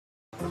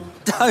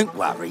Don't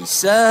worry,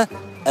 sir.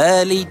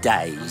 Early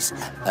days.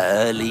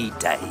 Early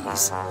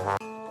days.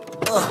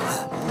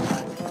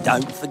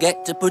 Don't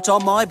forget to put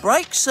on my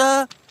brakes,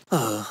 sir.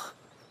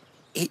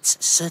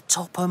 It's Sir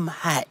Topham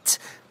Hatt.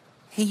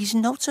 He's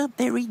not a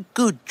very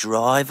good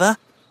driver.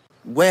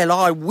 Well,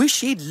 I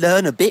wish he'd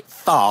learn a bit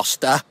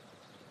faster.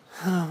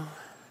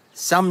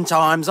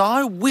 Sometimes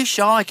I wish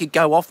I could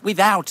go off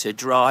without a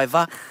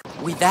driver.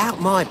 Without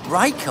my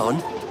brake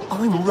on,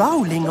 I'm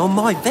rolling on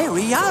my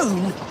very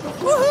own.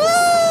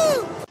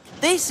 Woohoo!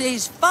 This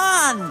is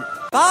fun!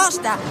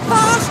 Faster!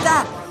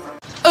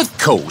 Faster! Of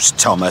course,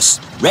 Thomas.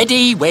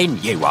 Ready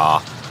when you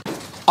are.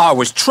 I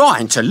was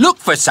trying to look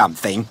for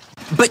something.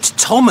 But,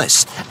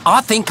 Thomas,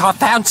 I think I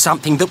found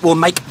something that will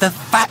make the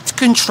Fat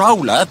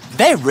Controller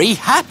very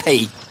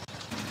happy.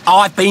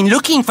 I've been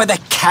looking for the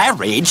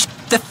carriage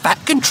the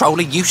Fat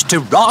Controller used to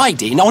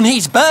ride in on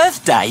his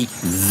birthday.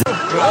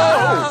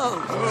 Oh,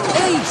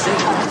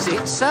 easy,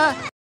 is it,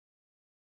 sir?